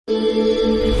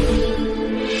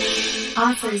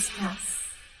Author's House.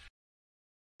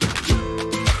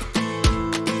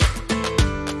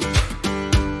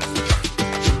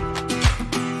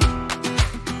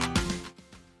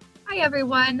 Hi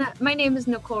everyone, my name is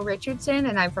Nicole Richardson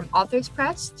and I'm from Authors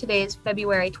Press. Today is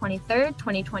February 23rd,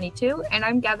 2022, and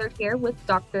I'm gathered here with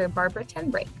Dr. Barbara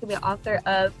ten Brink, the author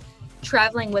of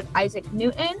Traveling with Isaac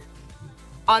Newton,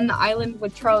 On the Island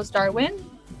with Charles Darwin,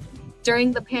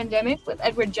 During the Pandemic with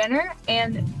Edward Jenner,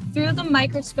 and Through the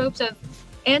Microscopes of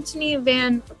Antoni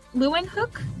van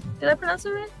Leeuwenhoek. Did I pronounce it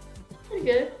right? Pretty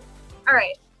good. All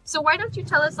right, so why don't you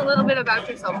tell us a little bit about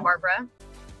yourself, Barbara?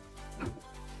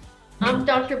 I'm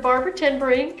Dr. Barbara ten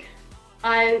Brink.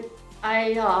 I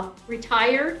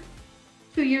retired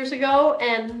 2 years ago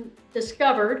and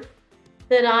discovered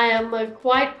that I am a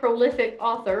quite prolific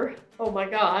author. Oh my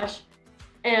gosh.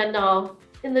 And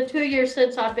in the 2 years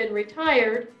since I've been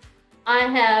retired, I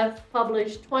have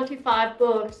published 25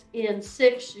 books in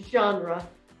 6 genres.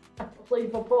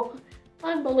 Unbelievable.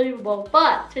 Unbelievable.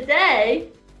 But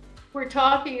today, we're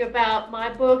talking about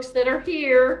my books that are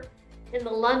here in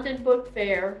the London Book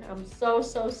Fair. I'm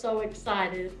so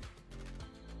excited.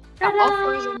 They're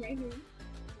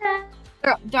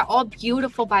all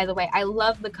beautiful, by the way. I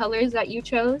love the colors that you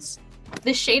chose.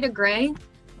 The shade of gray,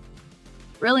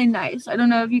 really nice. I don't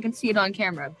know if you can see it on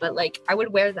camera, but like I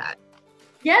would wear that.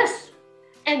 Yes,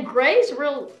 and gray's a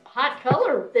real hot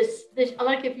color. This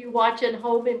like if you watch in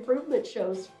home improvement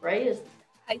shows, gray is.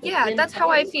 Yeah, that's how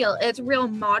I feel. It's real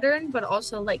modern, but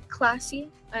also like classy,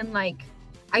 and like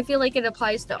I feel like it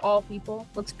applies to all people.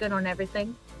 Looks good on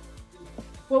everything.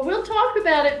 Well, we'll talk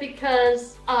about it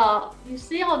because you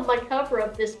see on my cover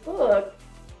of this book,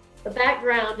 the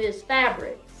background is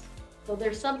fabrics. So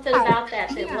there's something about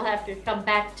that we'll have to come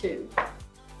back to.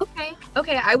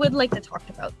 Okay, I would like to talk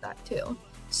about that too.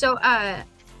 So I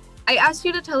asked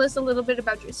you to tell us a little bit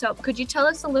about yourself. Could you tell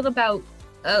us a little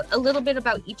bit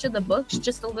about each of the books?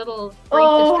 Just a little brief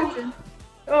description.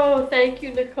 Oh, thank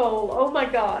you, Nicole. Oh my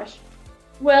gosh.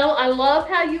 Well, I love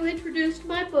how you introduced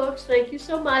my books. Thank you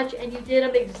so much. And you did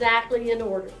them exactly in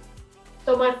order.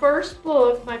 So my first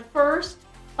book, my first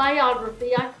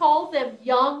biography, I call them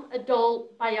young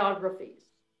adult biographies.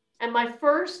 And my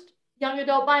first young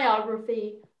adult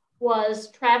biography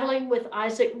was Traveling with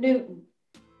Isaac Newton.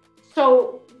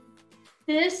 So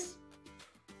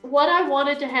what I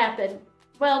wanted to happen,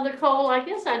 well, Nicole, I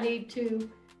guess I need to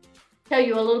tell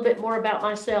you a little bit more about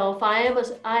myself. I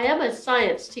am a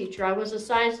science teacher. I was a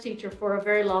science teacher for a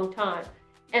very long time.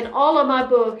 And all of my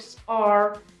books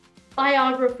are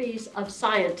biographies of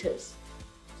scientists.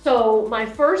 So my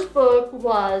first book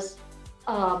was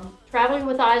Traveling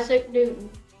with Isaac Newton.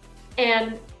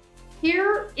 And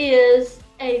here is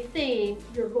a theme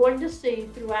you're going to see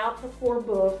throughout the 4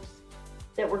 books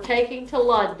that we're taking to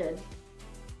London.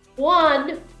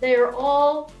 One, they're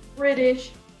all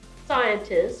British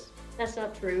scientists. That's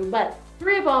not true, but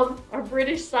 3 of them are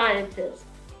British scientists.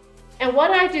 And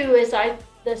what I do is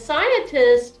the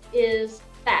scientist is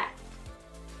fact.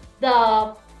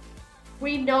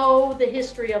 We know the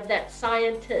history of that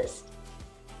scientist.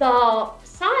 The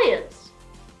science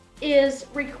is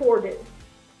recorded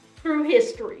through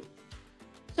history.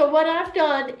 So what I've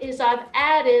done is I've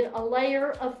added a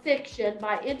layer of fiction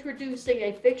by introducing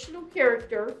a fictional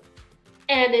character.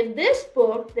 And in this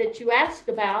book that you asked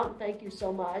about, thank you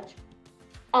so much,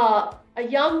 a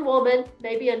young woman,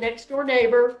 maybe a next door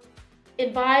neighbor,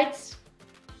 invites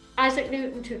Isaac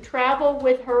Newton to travel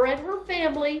with her and her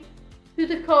family to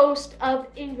the coast of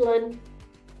England.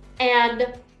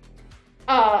 And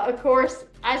of course,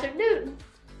 Isaac Newton's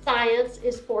science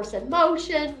is force and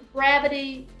motion,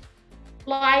 gravity,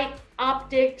 light,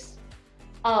 optics,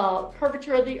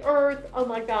 curvature of the earth. Oh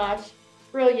my gosh,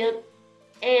 brilliant.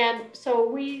 And so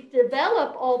we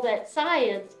develop all that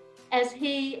science as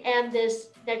he and this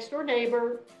next door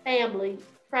neighbor family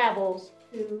travels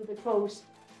to the coast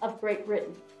of Great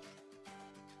Britain.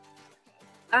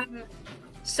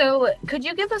 So could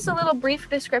you give us a little brief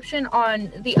description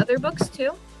on the other books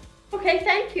too? Okay,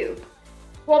 thank you.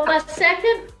 Well, my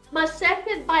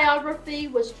second biography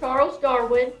was Charles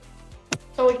Darwin.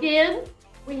 So again,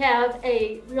 we have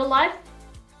a real life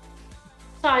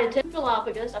scientist in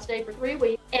Galapagos. I stayed for 3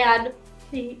 weeks, and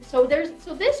so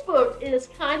this book is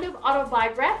kind of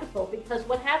autobiographical because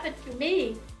what happened to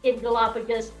me in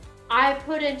Galapagos, I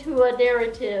put into a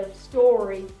narrative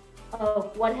story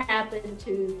of what happened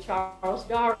to Charles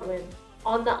Darwin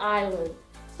on the island.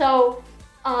 So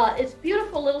it's a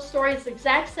beautiful little story. It's the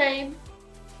exact same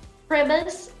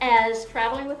premise as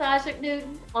Traveling with Isaac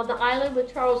Newton. On the Island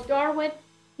with Charles Darwin,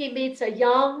 he meets a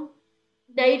young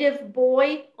native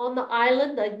boy on the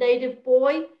island. The native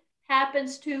boy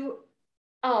happens to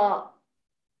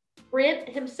rent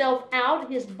himself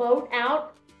out, his boat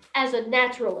out, as a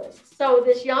naturalist. So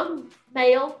this young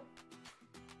male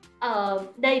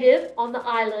native on the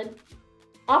island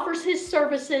offers his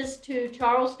services to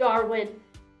Charles Darwin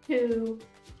to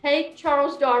take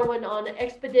Charles Darwin on an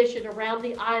expedition around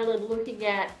the island looking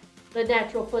at the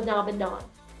natural phenomenon.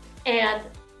 And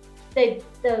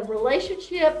the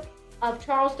relationship of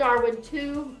Charles Darwin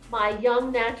to my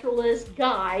young naturalist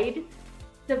guide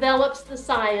develops the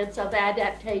science of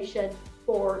adaptation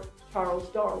for Charles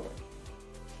Darwin.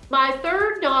 My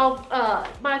third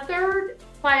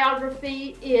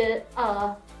biography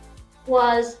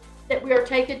was that we are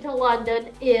taken to London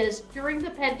is During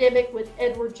the Pandemic with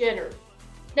Edward Jenner.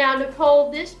 Now,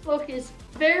 Nicole, this book is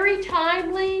very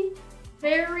timely,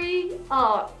 very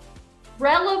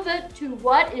relevant to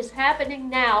what is happening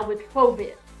now with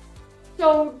COVID.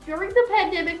 So, During the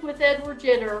Pandemic with Edward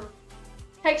Jenner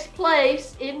takes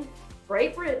place in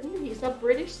Great Britain. He's a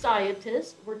British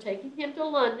scientist. We're taking him to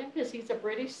London because he's a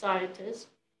British scientist.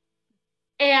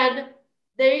 And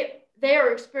they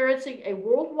are experiencing a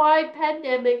worldwide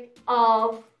pandemic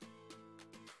of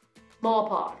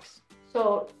smallpox.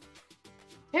 So,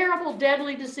 terrible,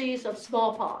 deadly disease of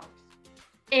smallpox.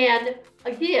 And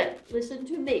again, listen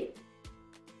to me.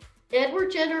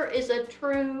 Edward Jenner is a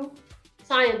true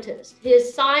scientist.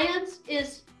 His science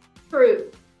is true.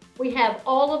 We have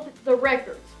all of the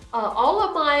records. All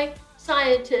of my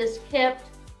scientists kept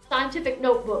scientific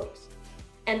notebooks,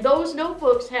 and those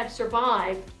notebooks have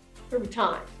survived through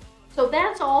time. So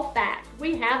that's all fact.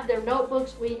 We have their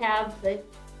notebooks. We have the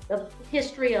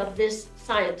history of this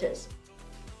scientist.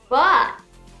 But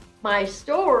my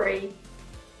story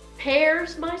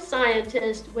pairs my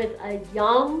scientist with a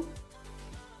young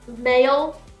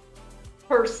male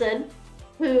person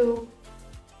who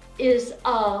is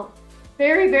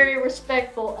very, very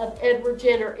respectful of Edward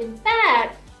Jenner. In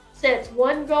fact, sets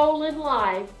one goal in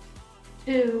life: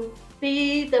 to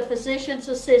be the physician's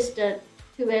assistant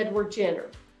to Edward Jenner.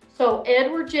 So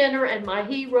Edward Jenner and my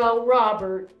hero,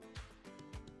 Robert,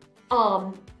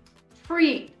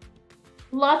 treat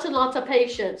lots and lots of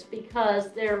patients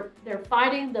because they're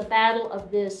fighting the battle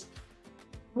of this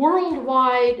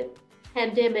worldwide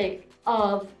pandemic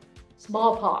of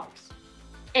smallpox.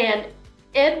 And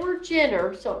Edward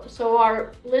Jenner, so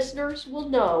our listeners will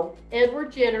know,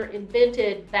 Edward Jenner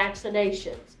invented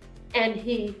vaccinations, and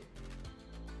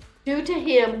due to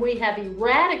him, we have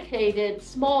eradicated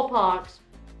smallpox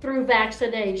through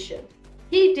vaccination.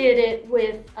 He did it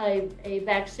with a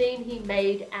vaccine he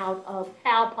made out of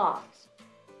cowpox,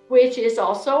 which is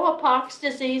also a pox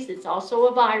disease. It's also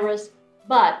a virus,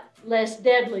 but less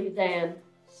deadly than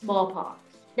smallpox.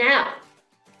 Now,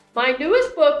 my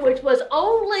newest book, which was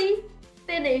only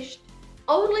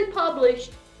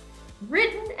published,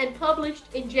 written and published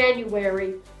in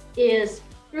January, is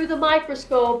Through the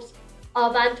Microscopes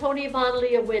of Antoni van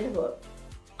Leeuwenhoek.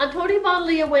 Antoni van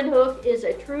Leeuwenhoek is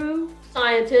a true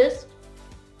scientist.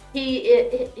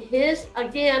 His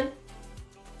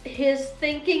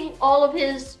thinking, all of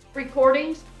his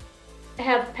recordings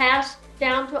have passed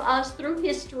down to us through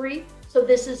history. So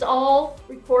this is all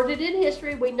recorded in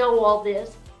history. We know all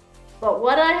this. But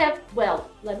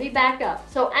let me back up.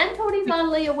 So Antoni van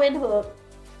Leeuwenhoek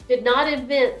did not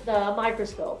invent the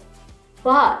microscope,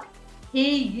 but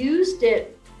he used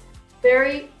it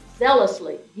very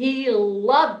zealously. He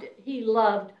loved it. He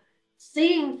loved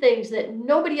seeing things that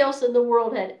nobody else in the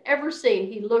world had ever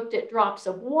seen. He looked at drops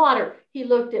of water. He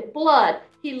looked at blood.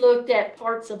 He looked at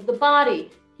parts of the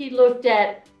body. He looked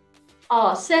at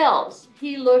cells.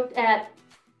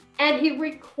 And he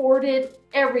recorded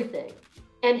everything.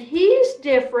 And he's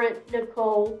different,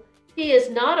 Nicole. He is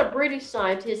not a British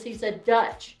scientist. He's a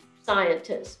Dutch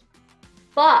scientist.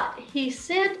 But he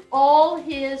sent all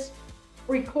his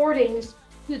recordings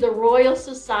to the Royal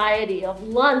Society of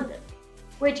London,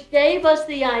 which gave us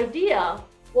the idea,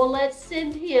 well, let's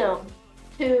send him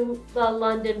to the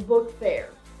London Book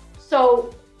Fair.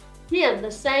 So, again,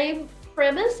 the same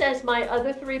premise as my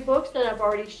other three books that I've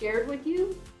already shared with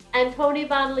you. Antoni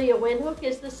van Leeuwenhoek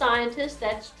is the scientist,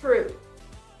 that's true.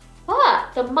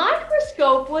 But the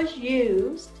microscope was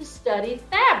used to study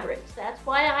fabrics. That's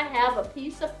why I have a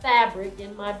piece of fabric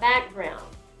in my background.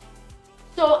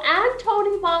 So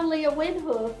Antoni van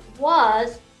Leeuwenhoek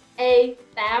was a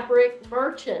fabric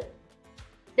merchant.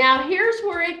 Now here's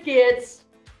where it gets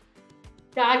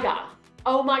gaga.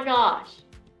 Oh my gosh,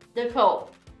 Nicole.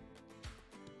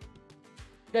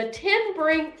 The Ten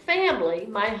Brink family,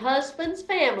 my husband's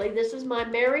family, this is my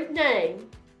married name,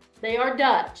 they are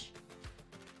Dutch.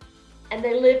 And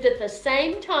they lived at the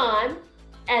same time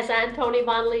as Antoni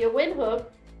van Leeuwenhoek,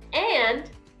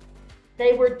 and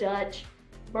They were Dutch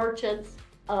merchants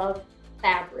of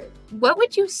fabric. What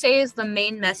would you say is the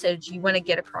main message you want to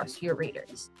get across to your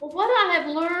readers? Well, what I have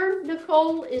learned,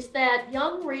 Nicole, is that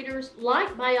young readers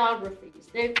like biographies.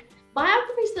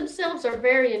 Biographies themselves are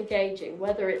very engaging,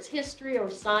 whether it's history or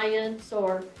science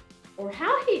or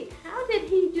how did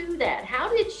he do that? How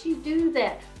did she do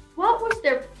that? What was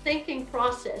their thinking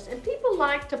process? And people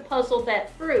like to puzzle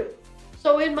that through.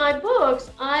 So in my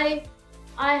books, I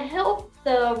help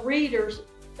the readers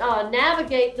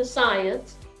navigate the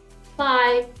science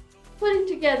by putting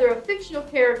together a fictional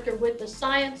character with a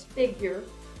science figure,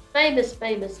 famous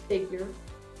figure,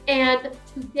 and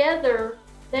together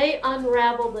they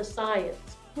unravel the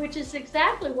science, which is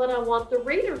exactly what I want the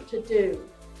reader to do.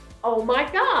 Oh my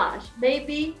gosh,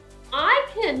 maybe I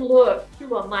can look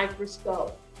through a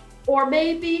microscope, or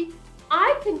maybe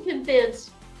I can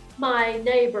convince my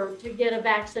neighbor to get a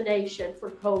vaccination for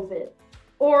COVID,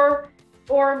 or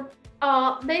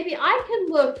maybe I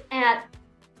can look at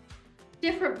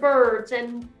different birds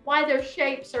and why their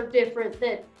shapes are different,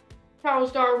 that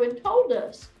Charles Darwin told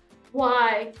us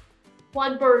why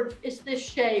one bird is this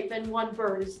shape and one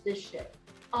bird is this shape.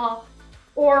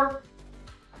 Or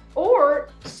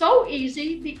so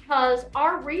easy, because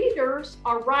our readers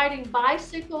are riding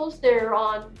bicycles, they're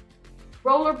on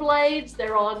rollerblades,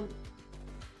 they're on,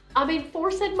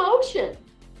 force and motion.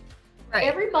 Right.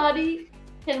 Everybody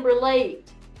can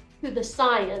relate to the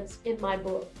science in my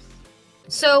books.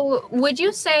 So would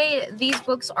you say these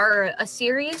books are a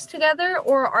series together,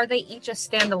 or are they each a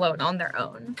standalone on their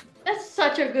own? That's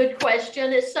such a good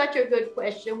question. It's such a good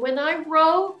question. When I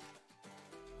wrote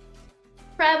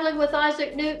Traveling with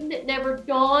Isaac Newton, it never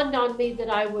dawned on me that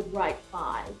I would write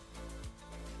 5.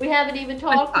 We haven't even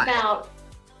talked about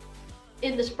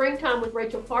In the Springtime with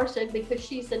Rachel Carson, because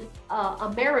she's an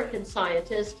American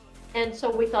scientist. And so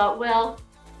we thought, well,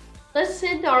 let's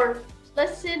send our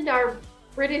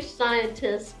British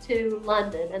scientists to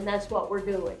London, and that's what we're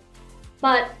doing.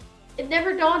 But it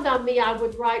never dawned on me I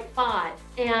would write 5,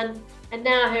 and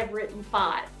now I have written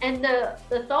 5. And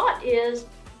the thought is,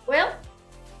 well,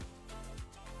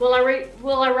 will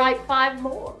I write 5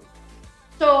 more?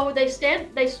 So they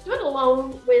stood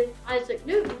alone with Isaac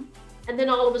Newton, and then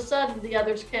all of a sudden the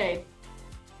others came.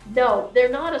 No, they're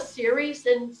not a series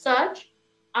and such.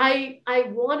 I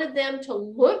wanted them to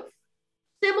look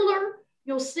similar.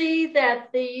 You'll see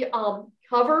that the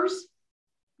covers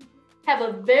have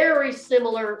a very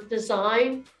similar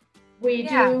design. We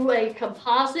do a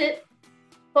composite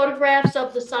photographs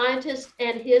of the scientist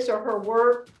and his or her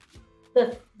work.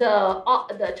 The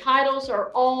titles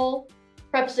are all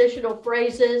prepositional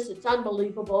phrases. It's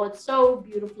unbelievable. It's so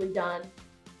beautifully done.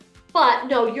 But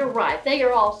no, you're right. They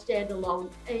are all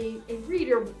standalone. A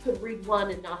reader could read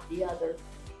one and not the other.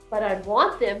 But I'd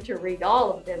want them to read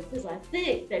all of them because I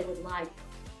think they would like them.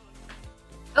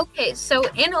 Okay, so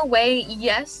in a way,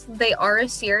 yes, they are a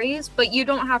series, but you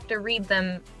don't have to read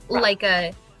them like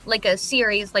a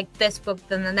series, like this book,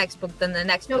 then the next book, then the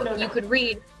next book. No.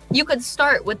 You could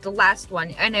start with the last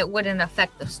one and it wouldn't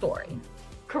affect the story.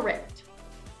 Correct.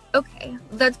 Okay,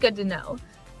 that's good to know.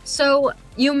 So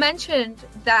you mentioned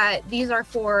that these are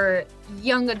for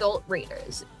young adult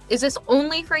readers. Is this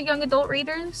only for young adult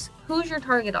readers? Who's your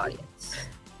target audience?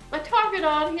 My target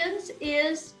audience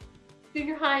is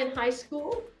junior high and high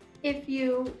school. If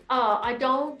you, I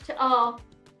don't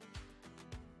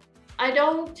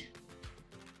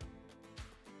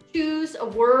choose a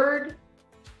word.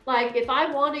 Like if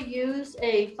I want to use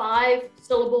a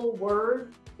 5-syllable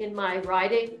word in my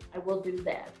writing, I will do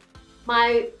that.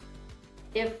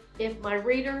 If my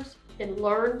readers can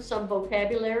learn some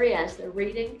vocabulary as they're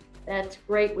reading, that's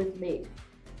great with me.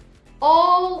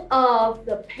 All of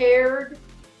the paired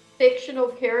fictional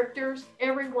characters,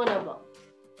 every one of them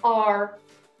are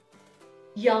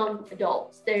young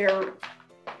adults. They're,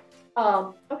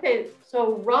 okay,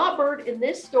 so Robert in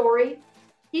this story,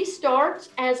 he starts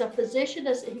as a physician,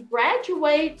 as he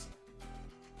graduates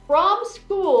from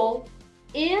school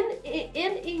in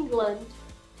England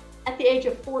at the age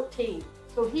of 14.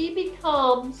 So he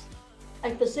becomes a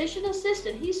physician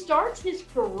assistant. He starts his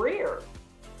career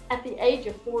at the age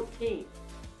of 14.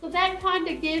 So that kind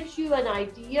of gives you an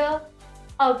idea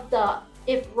of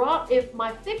if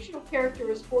my fictional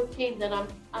character is 14, then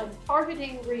I'm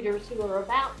targeting readers who are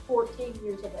about 14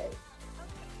 years of age.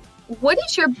 What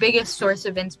is your biggest source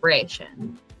of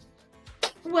inspiration?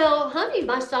 Well, honey,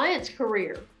 my science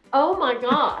career. Oh my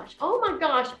gosh. Oh my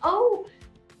gosh. Oh,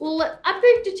 well, I'm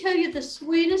going to tell you the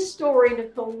sweetest story,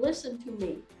 Nicole. Listen to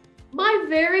me. My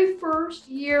very first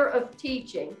year of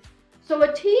teaching. So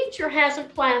a teacher has a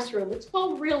classroom. It's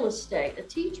called real estate. A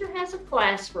teacher has a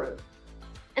classroom.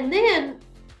 And then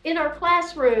in our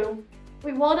classroom,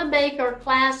 we want to make our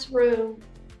classroom,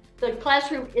 the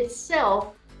classroom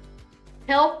itself,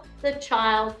 help the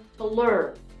child to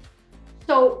learn.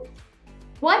 So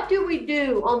what do we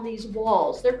do on these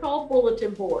walls? They're called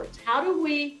bulletin boards.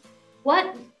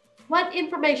 What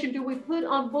information do we put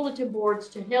on bulletin boards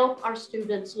to help our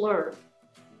students learn?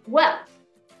 Well,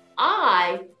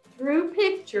 I drew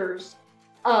pictures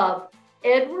of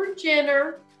Edward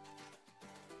Jenner,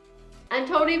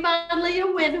 Antoni van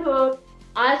Leeuwenhoek,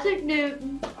 Isaac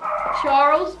Newton,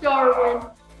 Charles Darwin.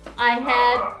 I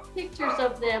had pictures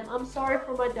of them. I'm sorry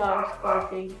for my dogs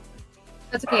barking.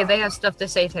 That's okay. They have stuff to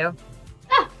say too.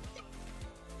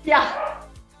 Yeah.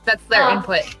 That's their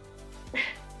input.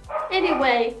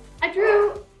 Anyway, I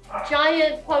drew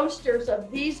giant posters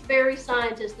of these very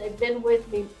scientists. They've been with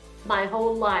me my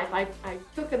whole life. I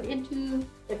took them into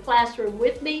the classroom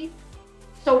with me.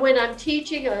 So when I'm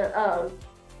teaching a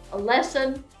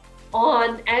lesson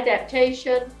on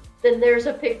adaptation, then there's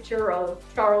a picture of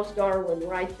Charles Darwin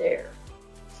right there.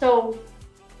 So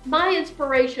my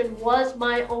inspiration was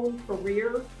my own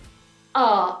career.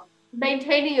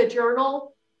 Maintaining a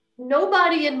journal,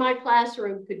 nobody in my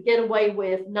classroom could get away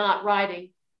with not writing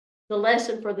the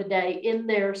lesson for the day in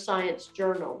their science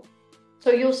journal.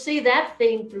 So you'll see that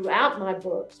theme throughout my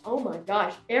books. Oh my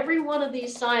gosh, every one of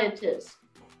these scientists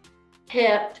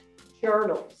kept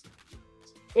journals.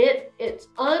 It's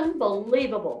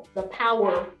unbelievable, the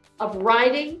power of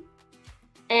writing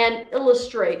and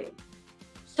illustrating.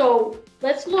 So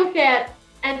let's look at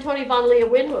Antoni van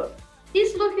Leeuwenhoek.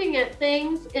 He's looking at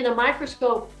things in a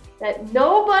microscope that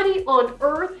nobody on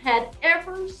Earth had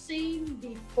ever seen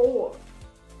before.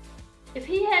 If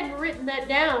he hadn't written that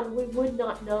down, we would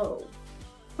not know.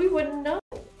 We wouldn't know.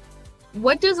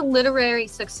 What does literary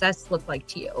success look like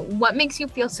to you? What makes you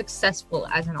feel successful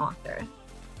as an author?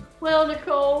 Well,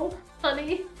 Nicole,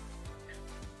 honey,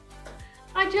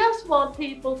 I just want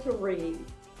people to read.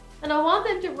 And I want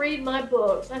them to read my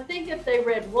books. I think if they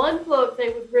read one book, they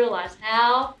would realize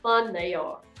how fun they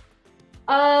are.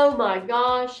 Oh my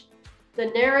gosh, the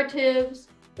narratives,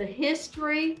 the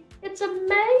history, it's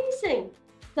amazing.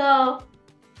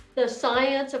 The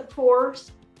science, of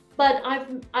course, but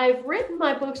I've written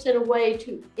my books in a way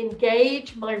to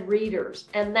engage my readers,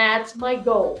 and that's my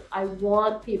goal. I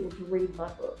want people to read my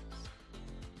books.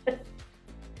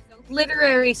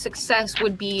 Literary success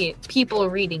would be people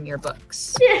reading your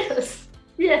books. Yes,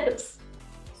 yes.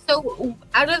 So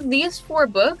out of these 4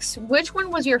 books, which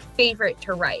one was your favorite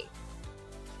to write?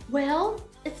 Well,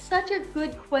 it's such a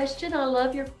good question. I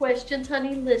love your questions,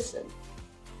 honey. Listen.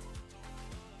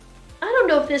 I don't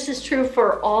know if this is true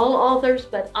for all authors,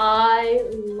 but I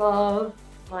love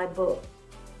my books.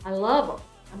 I love them.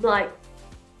 I'm like,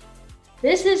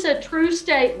 this is a true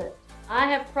statement. I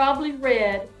have probably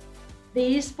read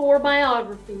these 4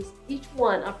 biographies, each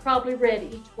one, I've probably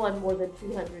read each one more than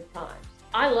 200 times.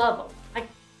 I love them.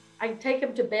 I take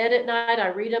them to bed at night. I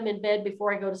read them in bed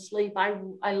before I go to sleep. I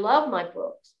love my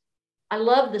books. I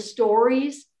love the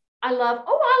stories. I like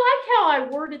how I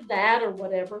worded that or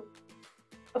whatever.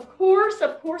 Of course,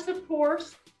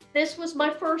 this was my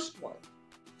first one.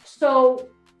 So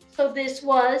this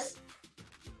was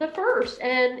the first,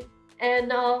 and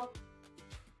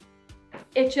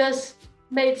it just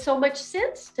made so much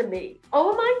sense to me.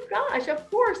 Oh my gosh, of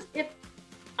course, if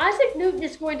Isaac Newton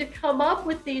is going to come up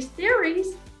with these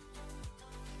theories,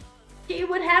 he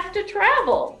would have to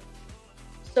travel.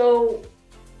 So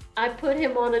I put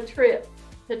him on a trip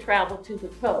to travel to the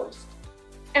coast.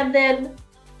 And then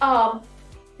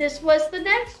this was the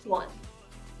next one.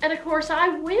 And of course, I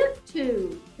went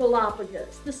to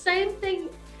Galapagos. The same thing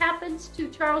happens to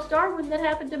Charles Darwin that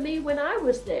happened to me when I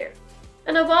was there.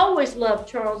 And I've always loved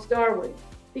Charles Darwin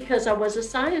because I was a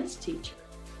science teacher.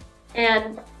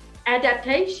 And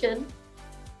adaptation,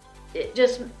 it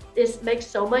makes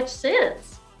so much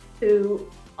sense to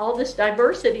all this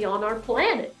diversity on our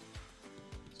planet.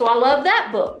 So I love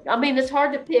that book. I mean, it's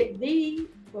hard to pick the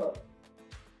book.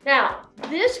 Now,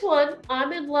 this one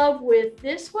I'm in love with.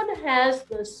 This one has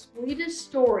the sweetest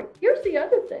story. Here's the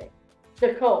other thing,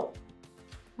 Nicole.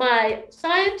 My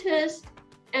scientist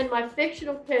and my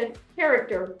fictional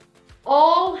character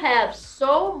all have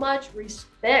so much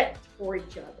respect for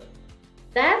each other.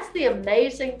 That's the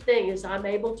amazing thing, is I'm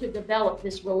able to develop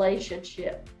this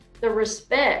relationship, the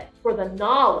respect for the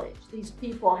knowledge these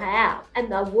people have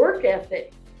and the work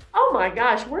ethic. Oh my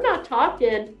gosh, we're not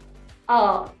talking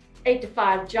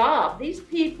 8-to-5 job. These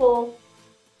people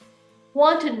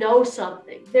want to know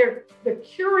something. Their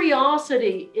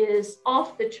curiosity is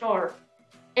off the chart.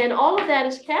 And all of that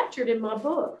is captured in my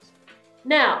books.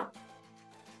 Now,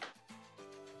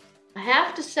 I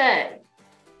have to say,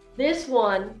 This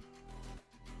one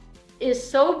is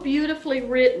so beautifully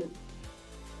written.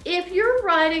 If you're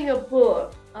writing a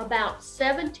book about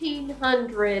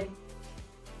 1700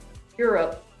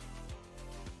 Europe,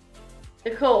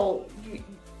 Nicole,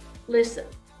 listen,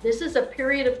 this is a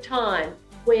period of time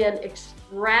when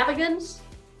extravagance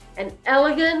and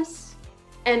elegance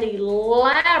and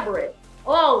elaborate,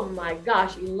 oh my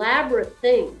gosh, elaborate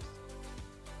things.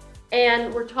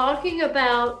 And we're talking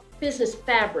about business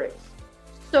fabrics.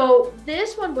 So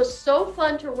this one was so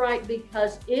fun to write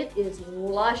because it is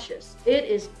luscious. It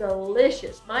is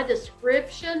delicious. My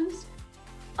descriptions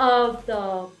of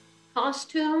the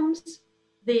costumes,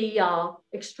 the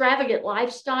extravagant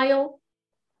lifestyle.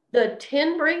 The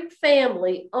Ten Brink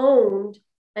family owned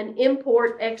an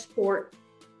import-export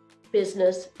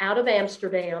business out of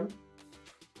Amsterdam.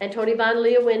 Antoni van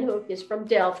Leeuwenhoek is from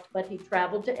Delft, but he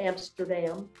traveled to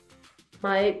Amsterdam.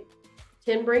 My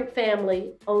Ten Brink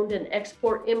family owned an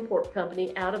export-import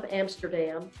company out of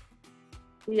Amsterdam.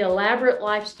 The elaborate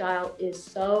lifestyle is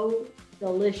so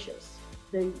delicious,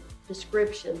 the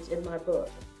descriptions in my book.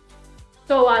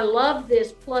 So I love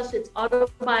this, plus it's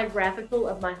autobiographical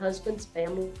of my husband's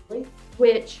family,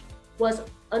 which was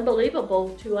unbelievable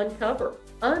to uncover.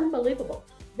 Unbelievable.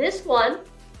 This one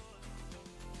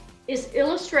is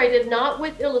illustrated not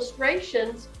with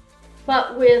illustrations,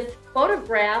 but with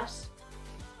photographs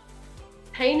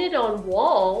painted on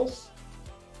walls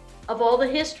of all the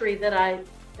history that I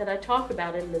talk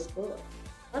about in this book.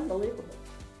 Unbelievable.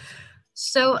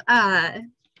 So,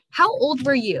 how old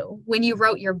were you when you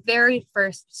wrote your very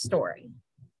first story?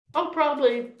 Oh,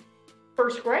 probably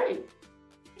first grade.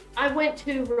 I went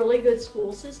to really good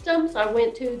school systems. I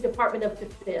went to Department of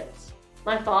Defense.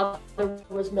 My father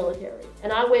was military,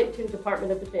 and I went to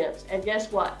Department of Defense. And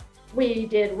guess what? We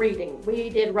did reading, we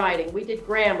did writing, we did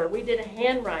grammar, we did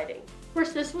handwriting. Of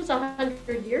course, this was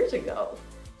 100 years ago,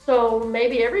 so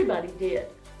maybe everybody did.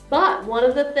 But one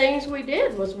of the things we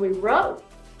did was we wrote.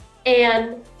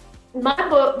 And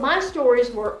my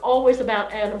stories were always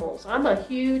about animals. My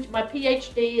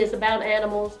PhD is about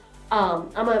animals.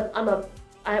 I'm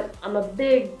a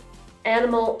big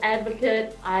animal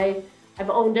advocate. I've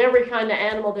owned every kind of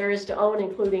animal there is to own,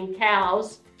 including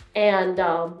cows and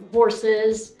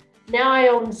horses. Now I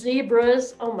own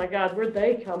zebras. Oh my God, where'd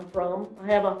they come from? I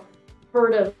have a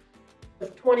herd of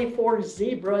 24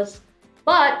 zebras.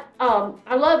 But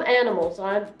I love animals.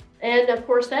 And of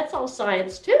course, that's all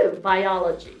science too,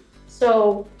 biology.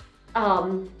 So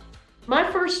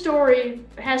my first story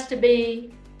has to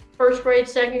be first grade,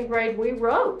 second grade. We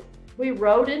wrote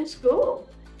in school,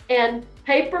 and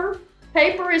paper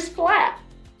is flat.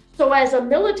 So as a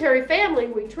military family,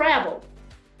 we traveled,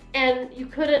 and you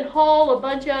couldn't haul a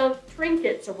bunch of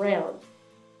trinkets around.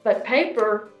 But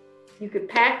paper, you could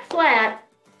pack flat,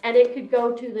 and it could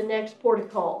go to the next port of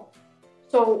call.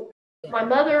 So my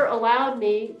mother allowed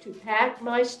me to pack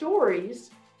my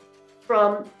stories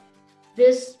from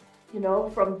this,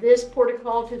 from this port of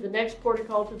call to the next port of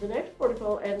call to the next port of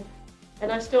call, and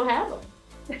I still have them.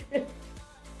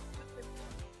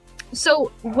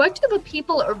 So what do the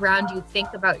people around you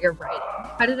think about your writing?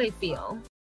 How do they feel?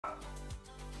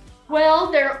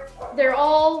 Well, they're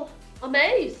all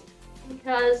amazed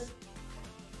because,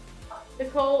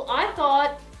 Nicole, I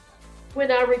thought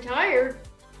when I retired,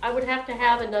 I would have to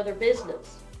have another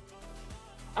business.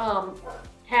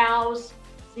 Cows,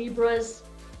 zebras.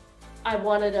 I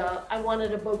wanted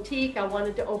a boutique. I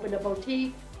wanted to open a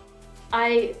boutique.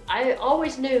 I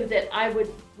always knew that I would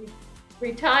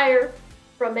retire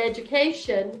from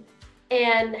education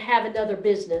and have another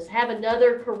business, have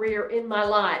another career in my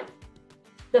life.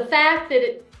 The fact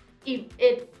that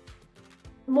it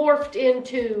morphed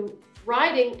into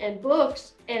writing and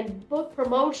books and book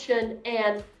promotion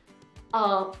and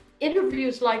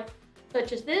interviews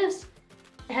such as this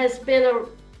has been a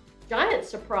giant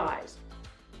surprise.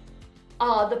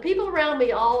 The people around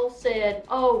me all said,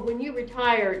 oh, when you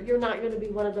retire, you're not going to be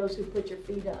one of those who put your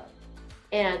feet up.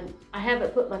 And I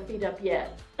haven't put my feet up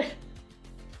yet.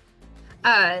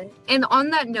 And on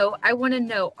that note, I want to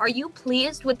know, are you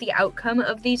pleased with the outcome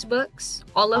of these books?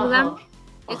 All of them?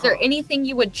 Is there anything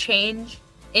you would change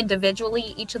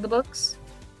individually, each of the books?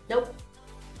 Nope.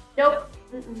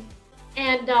 Mm-mm.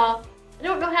 And I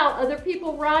don't know how other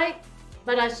people write,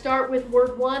 but I start with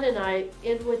word one and I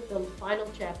end with the final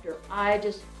chapter.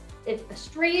 It's a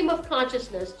stream of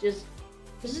consciousness.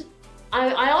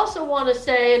 I also want to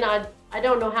say, and I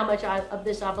don't know how much of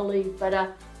this I believe,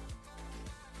 but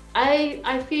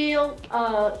I feel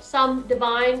some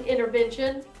divine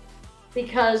intervention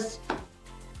because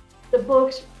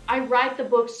I write the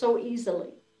books so easily.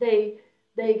 They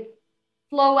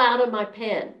flow out of my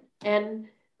pen. And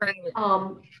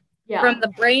Yeah. From the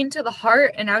brain to the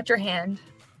heart and out your hand.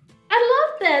 I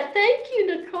love that. Thank you,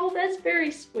 Nicole. That's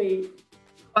very sweet.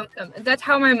 Welcome. That's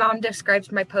how my mom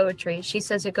describes my poetry. She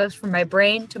says it goes from my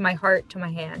brain to my heart to my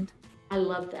hand. I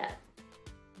love that.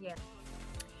 Yeah.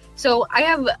 So I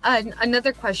have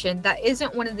another question that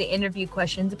isn't one of the interview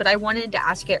questions, but I wanted to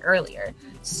ask it earlier.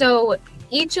 So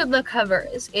each of the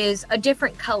covers is a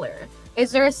different color.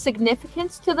 Is there a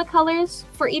significance to the colors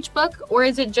for each book, or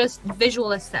is it just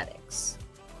visual aesthetics?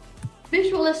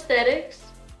 Visual aesthetics.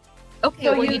 Okay,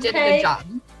 So well, you did a good job.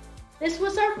 This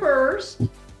was our first.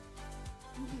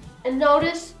 And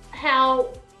notice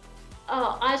how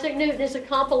Isaac Newton is a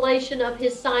compilation of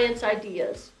his science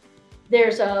ideas.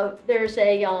 There's a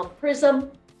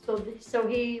prism. So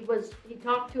he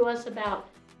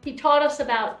taught us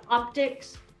about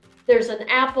optics. There's an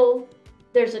apple.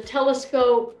 There's a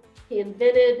telescope. He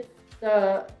invented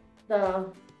the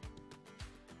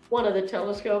one of the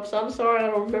telescopes. I'm sorry, I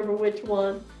don't remember which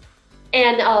one.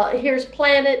 And here's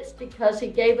planets because he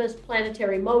gave us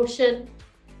planetary motion,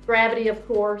 gravity, of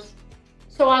course.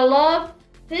 So I love,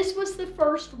 this was the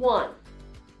first one.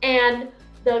 And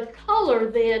the color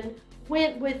then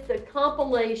went with the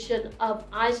compilation of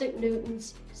Isaac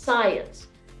Newton's science.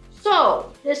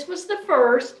 So this was the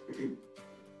first.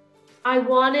 I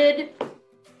wanted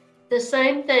the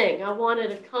same thing. I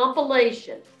wanted a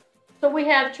compilation. So we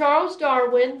have Charles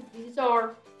Darwin. These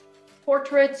are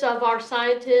portraits of our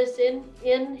scientists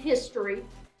in history.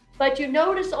 But you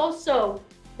notice also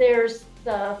there's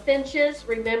the finches.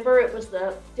 Remember, it was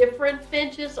the different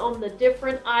finches on the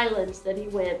different islands that he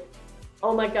went.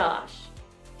 Oh my gosh.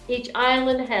 Each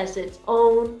island has its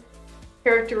own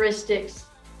characteristics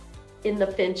in the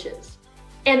finches.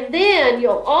 And then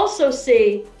you'll also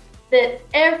see that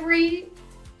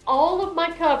all of my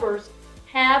covers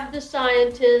have the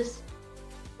scientists'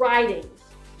 writings.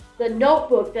 The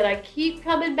notebook that I keep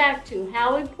coming back to,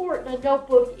 how important a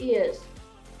notebook is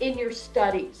in your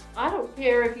studies. I don't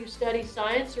care if you study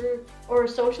science or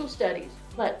social studies,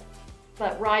 but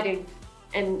writing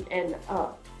and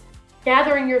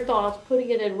gathering your thoughts, putting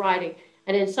it in writing,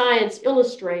 and in science,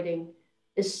 illustrating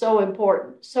is so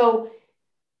important. So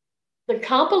the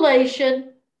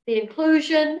compilation, the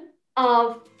inclusion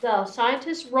of the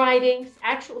scientists' writings,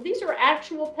 these are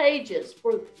actual pages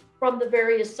from the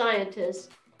various scientists.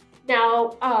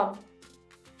 Now,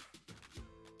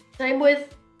 same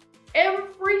with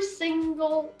every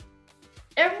single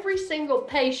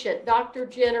patient Dr.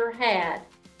 Jenner had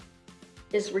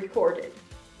is recorded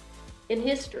in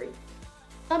history.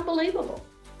 Unbelievable.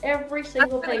 Every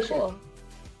single patient. Cool.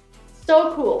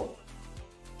 So cool.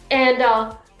 And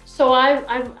so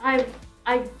I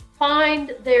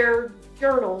find their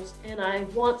journals and I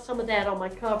want some of that on my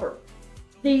cover.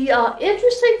 The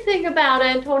interesting thing about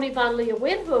Antoni van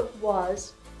Leeuwenhoek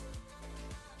was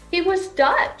he was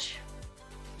Dutch,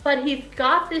 but he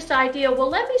got this idea, well,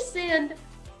 let me send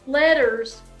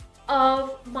letters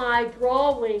of my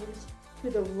drawings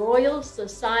to the Royal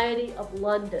Society of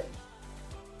London.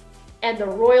 And the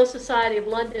Royal Society of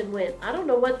London went, I don't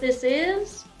know what this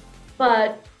is,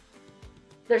 but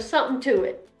there's something to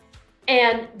it.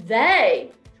 And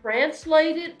they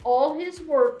translated all his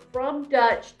work from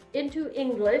Dutch into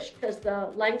English, because the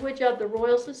language of the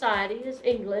Royal Society is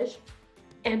English,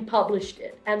 and published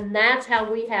it. And that's how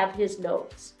we have his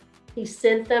notes. He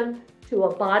sent them to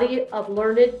a body of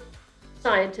learned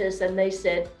scientists, and they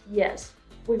said, yes,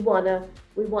 we want to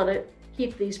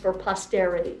keep these for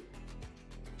posterity.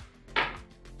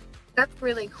 That's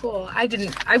really cool. I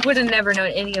would have never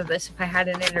known any of this if I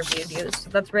hadn't interviewed you. So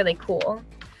that's really cool.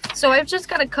 So I've just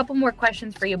got a couple more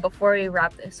questions for you before we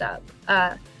wrap this up.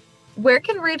 Where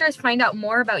can readers find out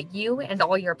more about you and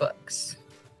all your books?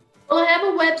 Well, I have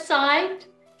a website,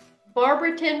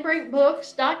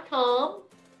 barbaratenbrinkbooks.com.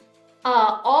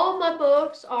 All my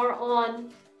books are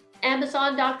on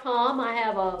Amazon.com. I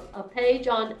have a page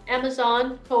on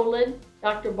Amazon,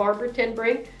 Dr. Barbara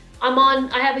Tenbrink.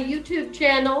 I have a YouTube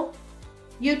channel,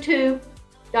 YouTube,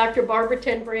 Dr. Barbara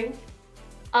Tenbrink.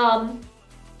 I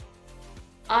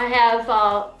have,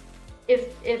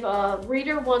 if a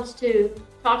reader wants to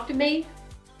talk to me,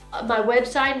 my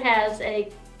website has a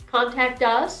contact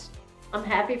us. I'm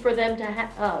happy for them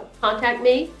to contact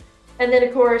me. And then,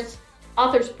 of course,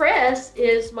 Authors Press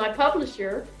is my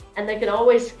publisher, and they can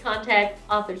always contact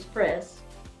Authors Press.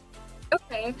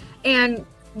 Okay, and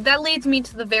that leads me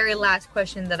to the very last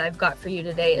question that I've got for you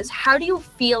today is, how do you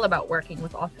feel about working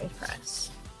with Authors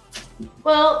Press?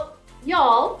 Well,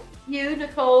 y'all, you,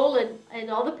 Nicole,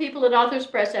 and all the people at Authors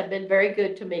Press have been very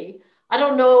good to me. I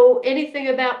don't know anything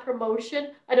about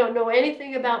promotion. I don't know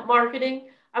anything about marketing.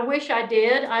 I wish I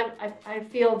did. I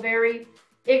feel very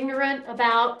ignorant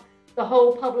about the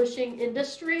whole publishing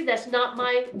industry. That's not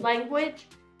my language.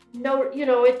 No,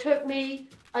 it took me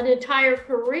an entire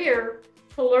career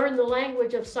to learn the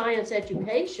language of science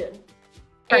education.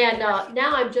 And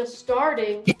now I'm just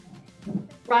starting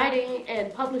writing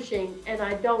and publishing, and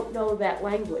I don't know that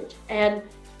language. And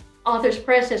Authors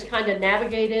Press has kind of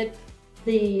navigated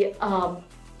the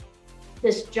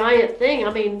this giant thing.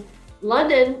 I mean,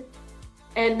 London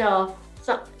and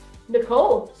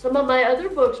Nicole, some of my other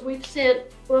books, we've sent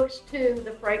books to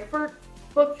the Frankfurt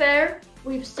Book Fair.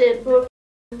 We've sent books.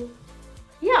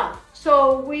 Yeah,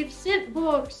 so we've sent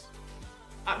books.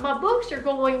 My books are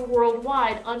going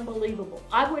worldwide, unbelievable.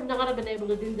 I would not have been able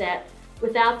to do that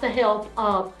without the help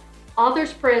of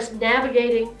Authors Press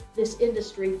navigating this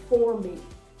industry for me.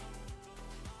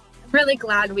 I'm really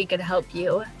glad we could help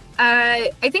you.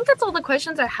 I think that's all the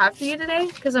questions I have for you today,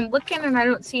 because I'm looking and I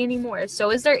don't see any more. So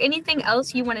is there anything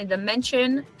else you wanted to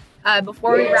mention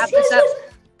before we wrap this up? Yes.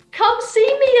 Come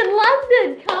see me in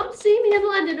London. Come see me in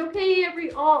London.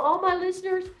 Okay, all my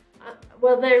listeners,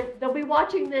 well, they'll be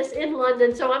watching this in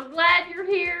London, so I'm glad you're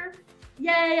here.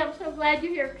 Yay, I'm so glad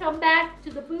you're here. Come back to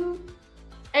the booth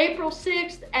April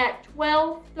 6th at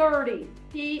 12:30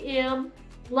 p.m.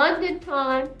 London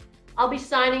time. I'll be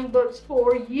signing books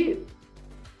for you.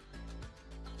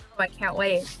 Oh, I can't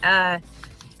wait.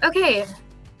 Okay.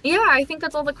 Yeah, I think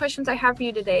that's all the questions I have for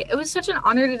you today. It was such an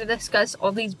honor to discuss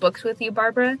all these books with you,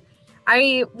 Barbara.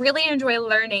 I really enjoy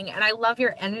learning, and I love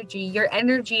your energy. Your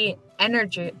energy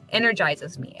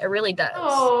energizes me. It really does.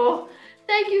 Oh,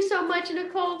 thank you so much,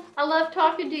 Nicole. I love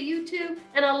talking to you too,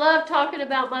 and I love talking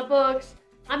about my books.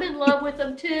 I'm in love with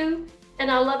them too, and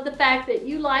I love the fact that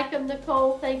you like them,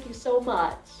 Nicole. Thank you so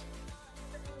much.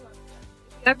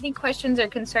 If you have any questions or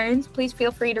concerns, please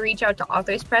feel free to reach out to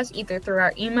Authors Press either through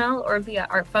our email or via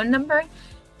our phone number.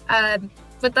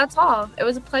 But that's all. It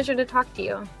was a pleasure to talk to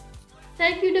you.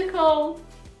 Thank you, Nicole.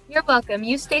 You're welcome.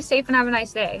 You stay safe and have a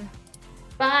nice day.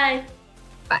 Bye.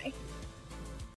 Bye.